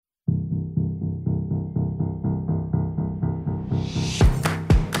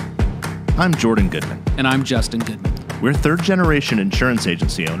I'm Jordan Goodman. And I'm Justin Goodman. We're third-generation insurance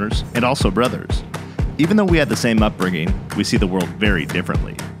agency owners and also brothers. Even though we had the same upbringing, we see the world very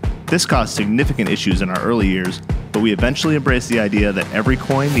differently. This caused significant issues in our early years, but we eventually embraced the idea that every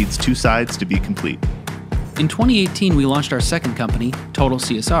coin needs two sides to be complete. In 2018, we launched our second company, Total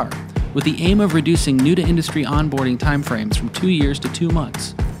CSR, with the aim of reducing new-to-industry onboarding timeframes from 2 years to 2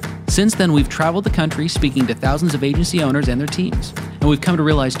 months. Since then, we've traveled the country speaking to thousands of agency owners and their teams, and we've come to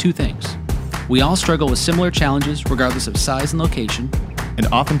realize two things. We all struggle with similar challenges regardless of size and location. And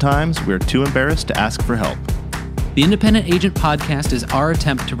oftentimes, we're too embarrassed to ask for help. The Independent Agent Podcast is our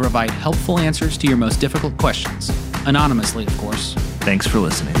attempt to provide helpful answers to your most difficult questions. Anonymously, of course. Thanks for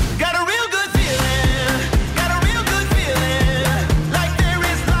listening. Got a real good feeling, got a real good feeling, like there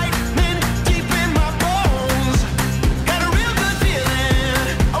is lightning deep in my bones. Got a real good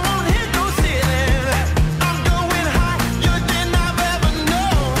feeling, I won't hit no ceiling, I'm going higher than I've ever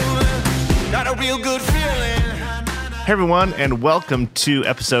known. Got a real good feeling. Hey everyone, and welcome to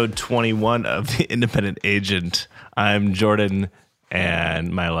episode 21 of The Independent Agent. I'm Jordan,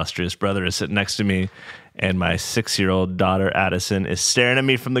 and my illustrious brother is sitting next to me, and my 6-year-old daughter, Addison, is staring at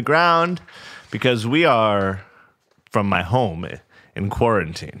me from the ground because we are from my home in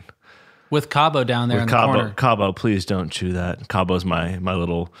quarantine. With Cabo down there in the corner. Cabo, please don't chew that. Cabo's my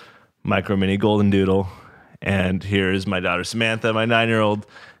little micro mini golden doodle. And here is my daughter, Samantha, my 9-year-old.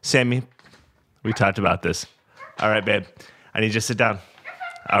 Sammy, we talked about this. All right, babe, I need you to sit down.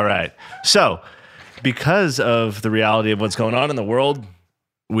 All right. So, because of the reality of what's going on in the world,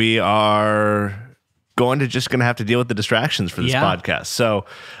 we are going to have to deal with the distractions for this podcast. So,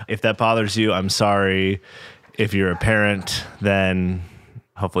 if that bothers you, I'm sorry. If you're a parent, then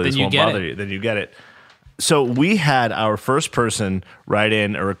hopefully this won't bother you. Then you get it. So we had our first person write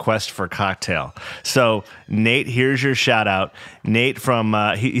in a request for a cocktail. So Nate, here's your shout out. Nate from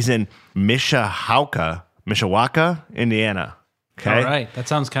he's in Mishawaka, Indiana. Okay. All right. That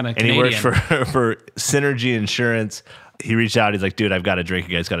sounds kind of Canadian. Canadian. And he works for Synergy Insurance. He reached out. He's like, dude, I've got a drink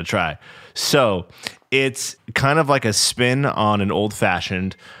you guys got to try. So it's kind of like a spin on an old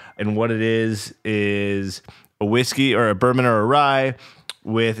fashioned. And what it is a whiskey or a bourbon or a rye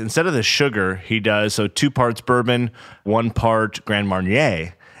with, instead of the sugar, he does, so 2 parts bourbon, 1 part Grand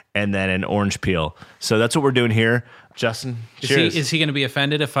Marnier, and then an orange peel. So that's what we're doing here. Justin, cheers. Is he going to be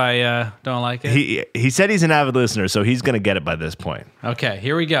offended if I don't like it? He said he's an avid listener, so he's going to get it by this point. Okay,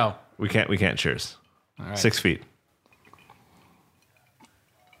 here we go. We can't cheers. All right. 6 feet.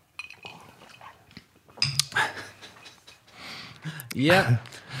 Yep.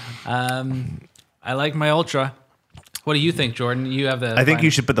 I like my Ultra. What do you think, Jordan? You have the... I think you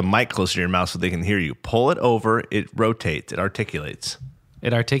should put the mic closer to your mouth so they can hear you. Pull it over. It rotates. It articulates.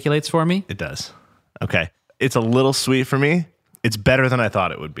 It articulates for me? It does. Okay. It's a little sweet for me. It's better than I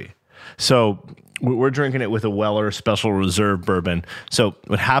thought it would be. So we're drinking it with a Weller Special Reserve bourbon. So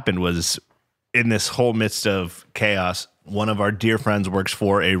what happened was, in this whole midst of chaos, one of our dear friends works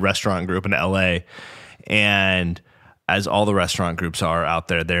for a restaurant group in LA, and as all the restaurant groups are out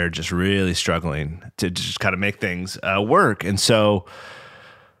there, they're just really struggling to just kind of make things work. And so,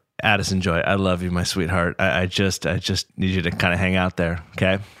 Addison Joy, I love you, my sweetheart. I just need you to kind of hang out there,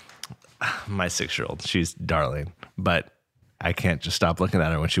 okay? My 6-year-old, she's darling, but I can't just stop looking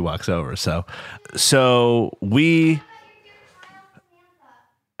at her when she walks over. So we,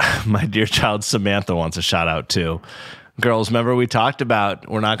 my dear child Samantha wants a shout out too. Girls, remember we talked about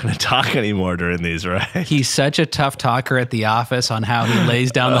we're not going to talk anymore during these, right? He's such a tough talker at the office on how he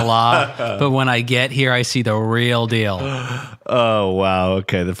lays down the law, but when I get here, I see the real deal. Oh, wow.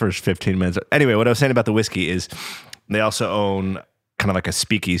 Okay, the first 15 minutes. Anyway, what I was saying about the whiskey is they also own kind of like a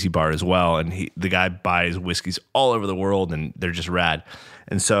speakeasy bar as well, and the guy buys whiskeys all over the world, and they're just rad.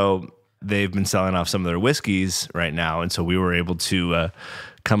 And so they've been selling off some of their whiskeys right now, and so we were able to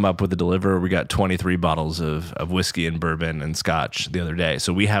come up with a deliver. We got 23 bottles of whiskey and bourbon and scotch the other day.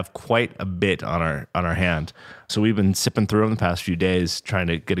 So we have quite a bit on our hand. So we've been sipping through them the past few days, trying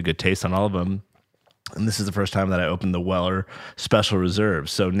to get a good taste on all of them. And this is the first time that I opened the Weller Special Reserve.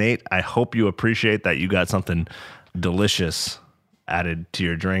 So Nate, I hope you appreciate that you got something delicious added to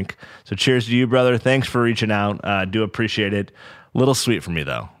your drink. So cheers to you, brother. Thanks for reaching out. Do appreciate it. A little sweet for me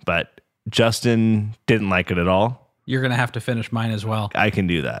though, but Justin didn't like it at all. You're going to have to finish mine as well. I can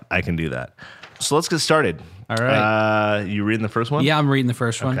do that. So let's get started. All right. You reading the first one? Yeah, I'm reading the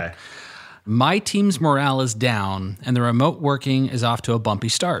first one. Okay. My team's morale is down, and the remote working is off to a bumpy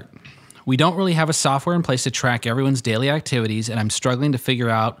start. We don't really have a software in place to track everyone's daily activities, and I'm struggling to figure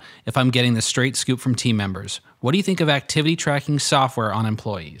out if I'm getting the straight scoop from team members. What do you think of activity tracking software on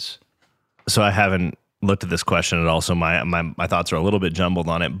employees? So I haven't looked at this question, and also my thoughts are a little bit jumbled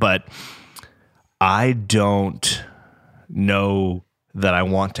on it, but I don't know that I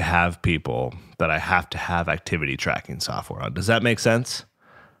want to have people that I have to have activity tracking software on. Does that make sense?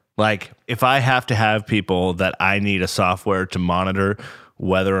 Like, if I have to have people that I need a software to monitor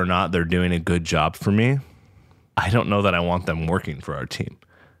whether or not they're doing a good job for me, I don't know that I want them working for our team.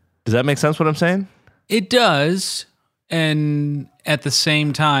 Does that make sense what I'm saying? It does. And at the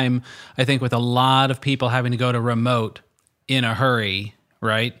same time, I think with a lot of people having to go to remote in a hurry,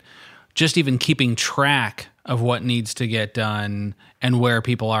 right? Just even keeping track of what needs to get done and where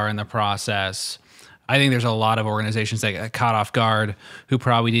people are in the process. I think there's a lot of organizations that got caught off guard who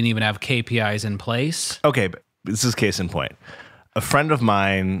probably didn't even have KPIs in place. Okay, but this is case in point. A friend of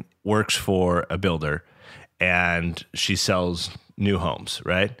mine works for a builder, and she sells new homes,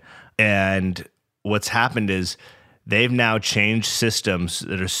 right? And what's happened is they've now changed systems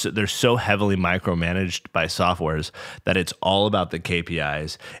that they're so heavily micromanaged by softwares that it's all about the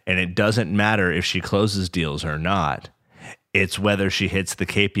KPIs, and it doesn't matter if she closes deals or not. It's whether she hits the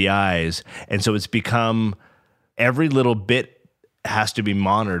KPIs. And so it's become every little bit has to be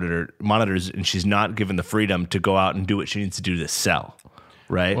monitored, and she's not given the freedom to go out and do what she needs to do to sell,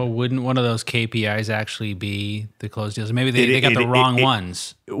 right? Well, wouldn't one of those KPIs actually be the closed deals? Maybe they got the wrong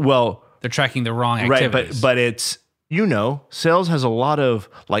ones. Well, they're tracking the wrong activities. Right, but it's, sales has a lot of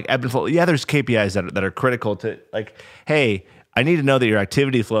like ebb and flow. Yeah, there's KPIs that are critical to, like, hey, I need to know that your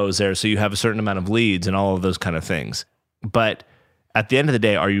activity flow is there so you have a certain amount of leads and all of those kind of things. But at the end of the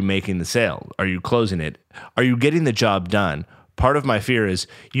day, are you making the sale? Are you closing it? Are you getting the job done? Part of my fear is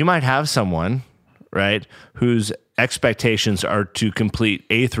you might have someone, right, whose expectations are to complete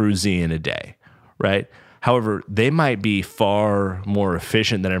A through Z in a day, right? However, they might be far more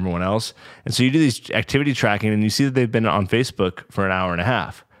efficient than everyone else. And so you do these activity tracking and you see that they've been on Facebook for an hour and a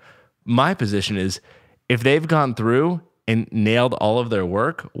half. My position is if they've gone through and nailed all of their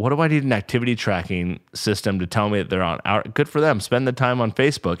work, what do I need an activity tracking system to tell me that they're on? Good for them. Spend the time on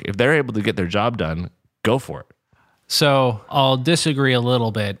Facebook. If they're able to get their job done, go for it. So I'll disagree a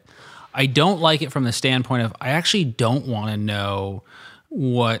little bit. I don't like it from the standpoint of I actually don't want to know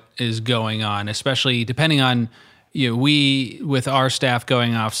what is going on, especially depending on, we, with our staff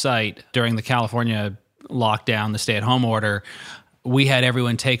going off site during the California lockdown, the stay-at-home order, we had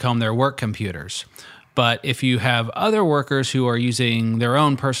everyone take home their work computers. But if you have other workers who are using their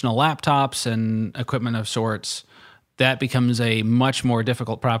own personal laptops and equipment of sorts, that becomes a much more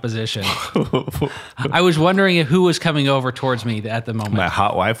difficult proposition. I was wondering who was coming over towards me at the moment. My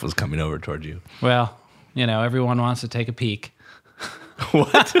hot wife was coming over toward you. Well, everyone wants to take a peek.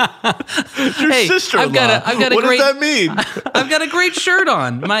 What? Your sister-in-law. What does that mean? I've got a great shirt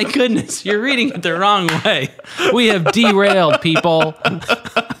on. My goodness, you're reading it the wrong way. We have derailed, people.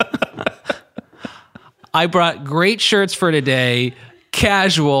 I brought great shirts for today,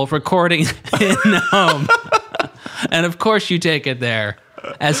 casual, recording in home. And of course you take it there.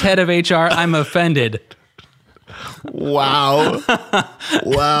 As head of HR, I'm offended. Wow.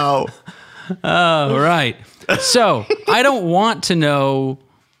 Wow. Oh, right. So I don't want to know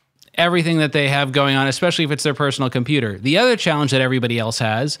everything that they have going on, especially if it's their personal computer. The other challenge that everybody else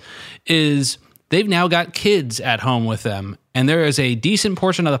has is they've now got kids at home with them. And there is a decent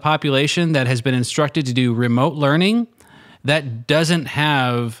portion of the population that has been instructed to do remote learning that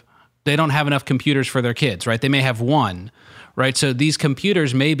they don't have enough computers for their kids, right? They may have one, right? So these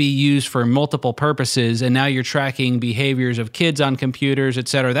computers may be used for multiple purposes, and now you're tracking behaviors of kids on computers, et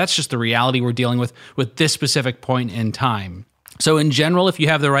cetera. That's just the reality we're dealing with this specific point in time. So in general, if you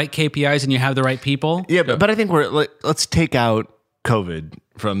have the right KPIs and you have the right people. Yeah, but I think let's take out COVID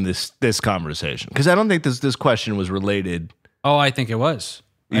from this conversation, because I don't think this question was related. Oh, I think it was.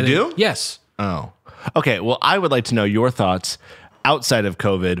 You do? Yes. Oh, okay. Well, I would like to know your thoughts outside of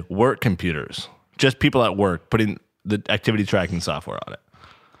COVID, work computers, just people at work putting the activity tracking software on it.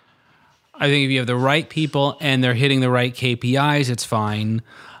 I think if you have the right people and they're hitting the right KPIs, it's fine.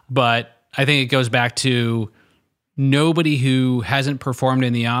 But I think it goes back to nobody who hasn't performed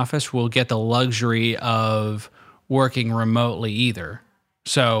in the office will get the luxury of working remotely either.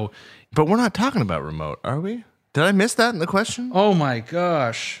 So, but we're not talking about remote, are we? Did I miss that in the question? Oh my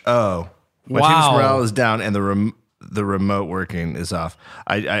gosh. Oh, my team's morale is down and the remote working is off.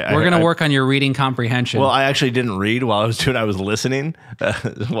 We're going to work on your reading comprehension. Well, I actually didn't read while I was doing. I was listening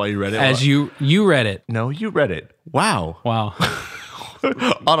while you read it. As you read it. No, you read it. Wow.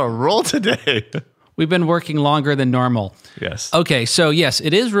 On a roll today. We've been working longer than normal. Yes. Okay, so yes,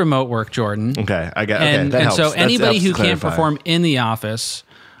 it is remote work, Jordan. Okay, I got. And, that and helps. so anybody who clarify. can't perform in the office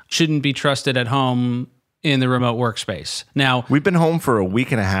shouldn't be trusted at home in the remote workspace. Now, we've been home for a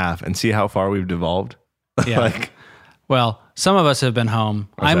week and a half, and see how far we've devolved. Yeah. Like, Well, some of us have been home.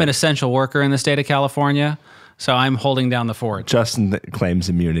 I'm that? an essential worker in the state of California, so I'm holding down the fort. Justin claims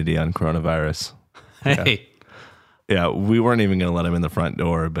immunity on coronavirus. Hey, Yeah, we weren't even going to let him in the front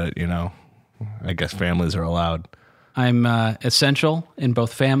door, but I guess families are allowed. I'm essential in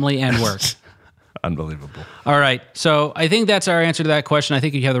both family and work. Unbelievable. All right. So I think that's our answer to that question. I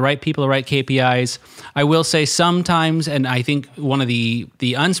think you have the right people, the right KPIs. I will say sometimes, and I think one of the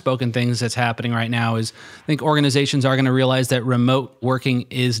unspoken things that's happening right now is I think organizations are going to realize that remote working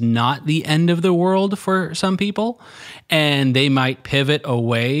is not the end of the world for some people. And they might pivot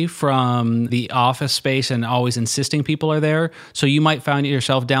away from the office space and always insisting people are there. So you might find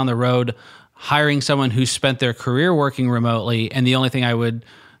yourself down the road hiring someone who spent their career working remotely. And the only thing I would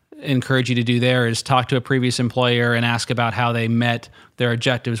encourage you to do there is talk to a previous employer and ask about how they met their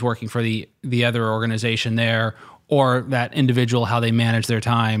objectives working for the other organization there, or that individual, how they manage their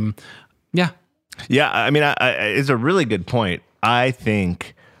time. Yeah. Yeah, I mean, it's a really good point. I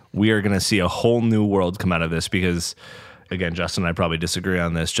think we are going to see a whole new world come out of this because, again, Justin and I probably disagree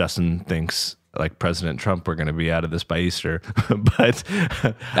on this. Justin thinks, like President Trump, we're going to be out of this by Easter. But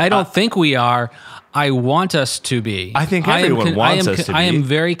I don't think we are. I want us to be. I think everyone wants us to be. I am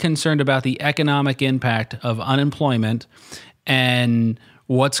very concerned about the economic impact of unemployment and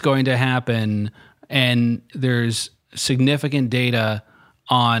what's going to happen. And there's significant data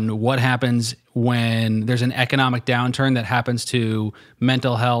on what happens when there's an economic downturn that happens to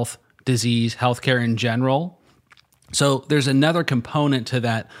mental health, disease, healthcare in general. So there's another component to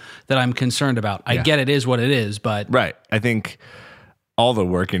that I'm concerned about. I get it is what it is, but... Right. I think all the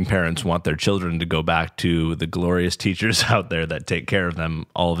working parents want their children to go back to the glorious teachers out there that take care of them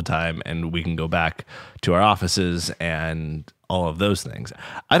all the time, and we can go back to our offices and all of those things.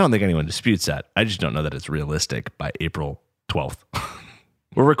 I don't think anyone disputes that. I just don't know that it's realistic by April 12th.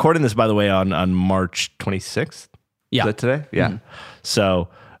 We're recording this, by the way, on March 26th. Yeah. Is that today? Yeah. Mm-hmm. So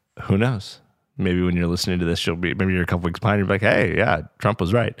who knows? Maybe when you're listening to this, maybe you're a couple weeks behind. You're like, hey, yeah, Trump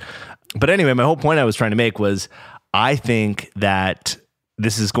was right. But anyway, my whole point I was trying to make was I think that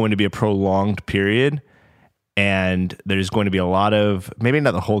this is going to be a prolonged period, and there's going to be a lot of, maybe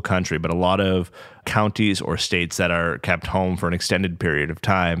not the whole country, but a lot of counties or states that are kept home for an extended period of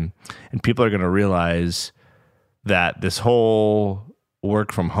time. And people are going to realize that this whole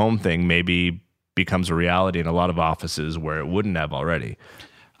work from home thing maybe becomes a reality in a lot of offices where it wouldn't have already.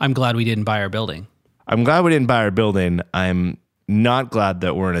 I'm glad we didn't buy our building. I'm glad we didn't buy our building. I'm not glad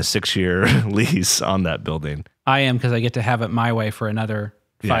that we're in a 6-year lease on that building. I am, because I get to have it my way for another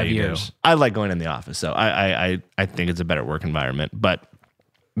 5 years. Do. I like going in the office, so I think it's a better work environment. But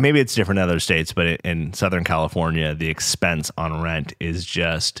maybe it's different in other states, but in Southern California, the expense on rent is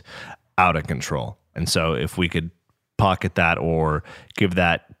just out of control. And so if we could pocket that or give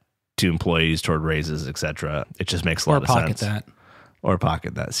that to employees toward raises, et cetera, it just makes a lot of sense. Or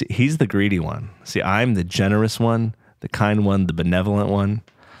pocket that. See, he's the greedy one. See, I'm the generous one, the kind one, the benevolent one.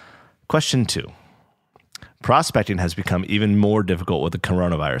 Question 2. Prospecting has become even more difficult with the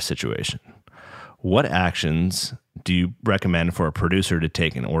coronavirus situation. What actions do you recommend for a producer to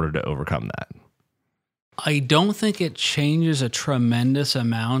take in order to overcome that? I don't think it changes a tremendous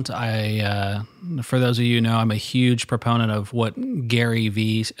amount. For those of you who know, I'm a huge proponent of what Gary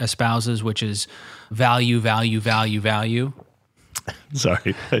Vee espouses, which is value, value, value, value.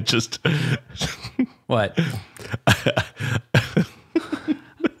 Sorry, I just... What?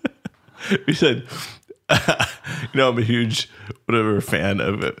 You said, I'm a huge fan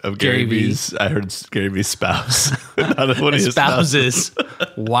of Gary Vee's. I heard Gary Vee's spouse. Not one of his spouses.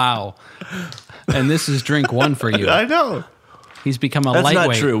 Wow. And this is drink 1 for you. I know. He's become a That's lightweight.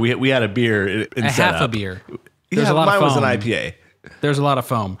 That's not true. We had a beer in half a beer. There's a lot of foam. Mine was an IPA. There's a lot of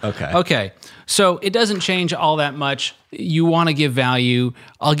foam. Okay. So it doesn't change all that much. You want to give value.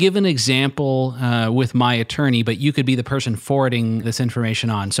 I'll give an example with my attorney, but you could be the person forwarding this information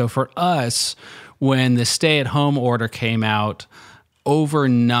on. So for us, when the stay-at-home order came out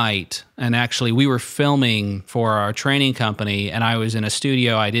overnight, and actually we were filming for our training company, and I was in a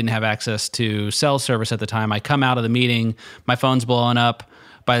studio. I didn't have access to cell service at the time. I come out of the meeting, my phone's blowing up.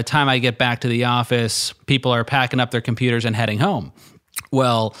 By the time I get back to the office, people are packing up their computers and heading home.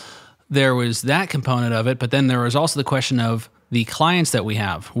 Well, there was that component of it, but then there was also the question of the clients that we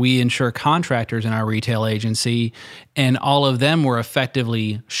have. We insure contractors in our retail agency, and all of them were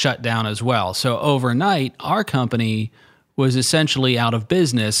effectively shut down as well. So overnight, our company was essentially out of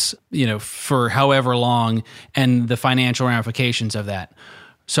business, for however long, and the financial ramifications of that.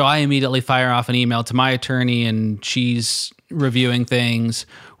 So I immediately fire off an email to my attorney, and she's reviewing things.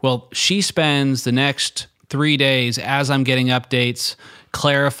 Well, she spends the next 3 days, as I'm getting updates,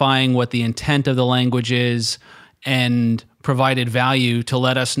 clarifying what the intent of the language is, and provided value to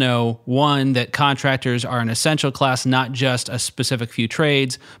let us know, one, that contractors are an essential class, not just a specific few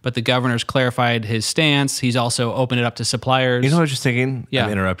trades, but the governor's clarified his stance. He's also opened it up to suppliers. You know what I was just thinking? Yeah.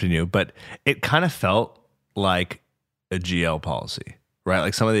 I'm interrupting you, but it kind of felt like a GL policy, right?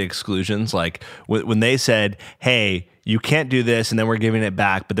 Like some of the exclusions, like when they said, hey, you can't do this, and then we're giving it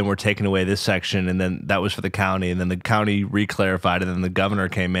back, but then we're taking away this section, and then that was for the county, and then the county reclarified, and then the governor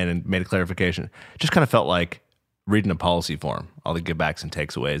came in and made a clarification. It just kind of felt like reading a policy form, all the givebacks and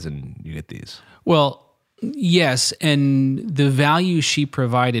takeaways, and you get these. Well, yes, and the value she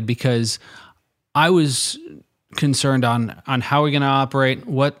provided, because I was concerned on how we're going to operate,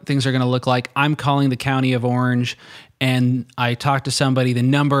 what things are going to look like. I'm calling the county of Orange, and I talked to somebody. The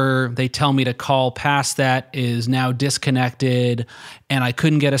number they tell me to call past that is now disconnected, and I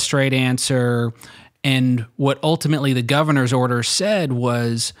couldn't get a straight answer. And what ultimately the governor's order said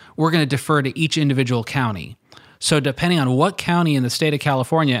was, we're going to defer to each individual county. So depending on what county in the state of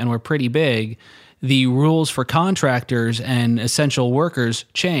California, and we're pretty big, the rules for contractors and essential workers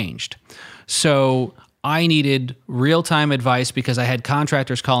changed. So I needed real-time advice because I had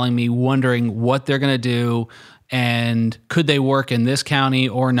contractors calling me wondering what they're going to do and could they work in this county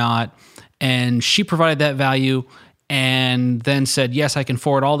or not. And she provided that value and then said, yes, I can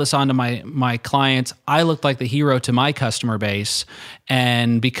forward all this on to my clients. I looked like the hero to my customer base.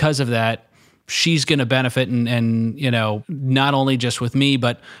 And because of that, she's going to benefit and not only just with me,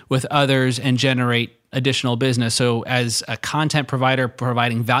 but with others and generate additional business. So as a content provider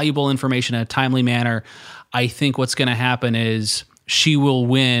providing valuable information in a timely manner, I think what's going to happen is she will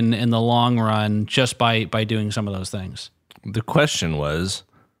win in the long run just by doing some of those things. The question was,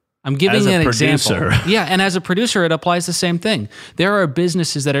 I'm giving as a an producer. example. Yeah, and as a producer, it applies the same thing. There are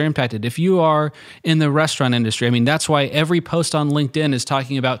businesses that are impacted. If you are in the restaurant industry, I mean, that's why every post on LinkedIn is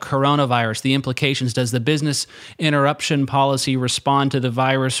talking about coronavirus, the implications. Does the business interruption policy respond to the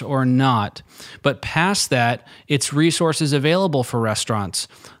virus or not? But past that, it's resources available for restaurants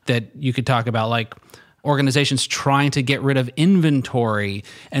that you could talk about, like organizations trying to get rid of inventory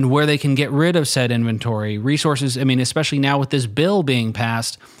and where they can get rid of said inventory. Resources, I mean, especially now with this bill being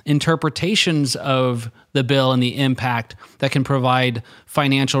passed, interpretations of the bill and the impact that can provide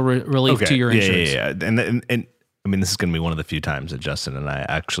financial relief to your insurance. Yeah. And I mean, this is going to be one of the few times that Justin and I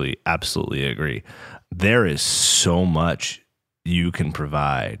actually absolutely agree. There is so much you can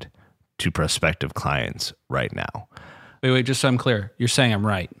provide to prospective clients right now. Wait, just so I'm clear. You're saying I'm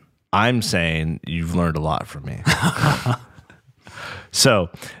right. I'm saying you've learned a lot from me. So,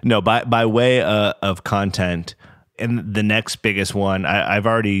 no, by way of content, and the next biggest one, I've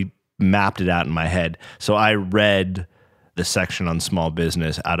already mapped it out in my head. So I read the section on small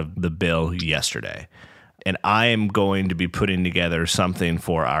business out of the bill yesterday. And I am going to be putting together something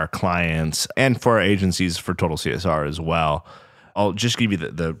for our clients and for our agencies for Total CSR as well. I'll just give you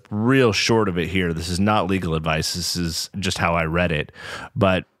the real short of it here. This is not legal advice. This is just how I read it.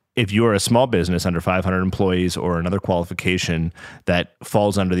 But if you are a small business under 500 employees or another qualification that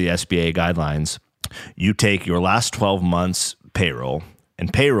falls under the SBA guidelines, you take your last 12 months payroll,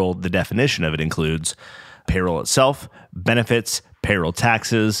 and payroll, the definition of it includes payroll itself, benefits, payroll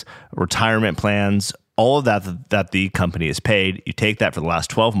taxes, retirement plans, all of that the company is paid. You take that for the last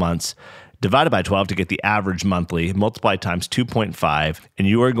 12 months, divided by 12 to get the average monthly, multiply times 2.5, and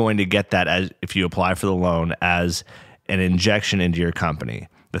you are going to get that as if you apply for the loan as an injection into your company.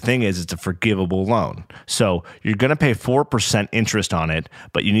 The thing is, it's a forgivable loan. So you're going to pay 4% interest on it,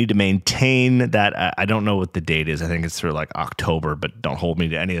 but you need to maintain that. I don't know what the date is. I think it's through like October, but don't hold me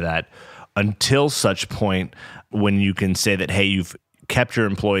to any of that until such point when you can say that, hey, you've kept your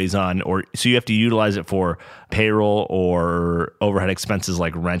employees on, or so you have to utilize it for payroll or overhead expenses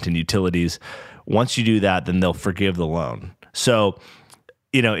like rent and utilities. Once you do that, then they'll forgive the loan. So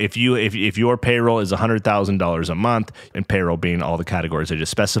if your payroll is $100,000 a month, and payroll being all the categories I just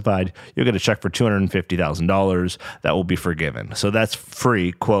specified, you'll get a check for $250,000 that will be forgiven. So that's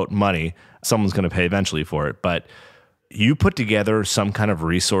free, quote, money. Someone's going to pay eventually for it. But you put together some kind of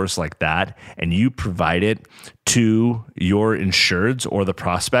resource like that, and you provide it to your insureds or the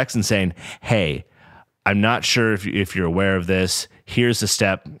prospects and saying, hey, I'm not sure if you're aware of this. Here's the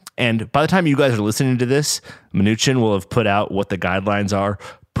step. And by the time you guys are listening to this, Mnuchin will have put out what the guidelines are,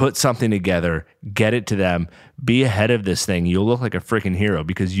 put something together, get it to them, be ahead of this thing. You'll look like a freaking hero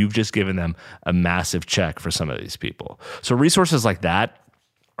because you've just given them a massive check for some of these people. So resources like that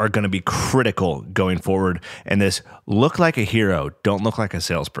are going to be critical going forward. And this look like a hero, don't look like a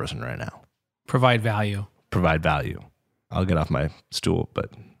salesperson right now. Provide value. Provide value. I'll get off my stool, but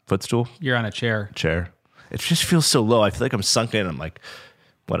footstool? You're on a chair. Chair. It just feels so low. I feel like I'm sunk in. I'm like,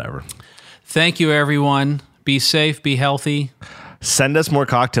 whatever. Thank you, everyone. Be safe, be healthy. Send us more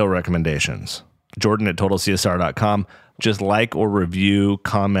cocktail recommendations. Jordan at totalcsr.com. Just like or review,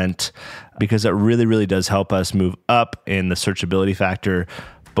 comment, because that really, really does help us move up in the searchability factor,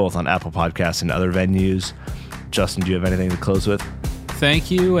 both on Apple Podcasts and other venues. Justin, do you have anything to close with?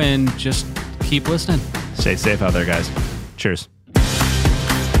 Thank you, and just keep listening. Stay safe out there, guys. Cheers.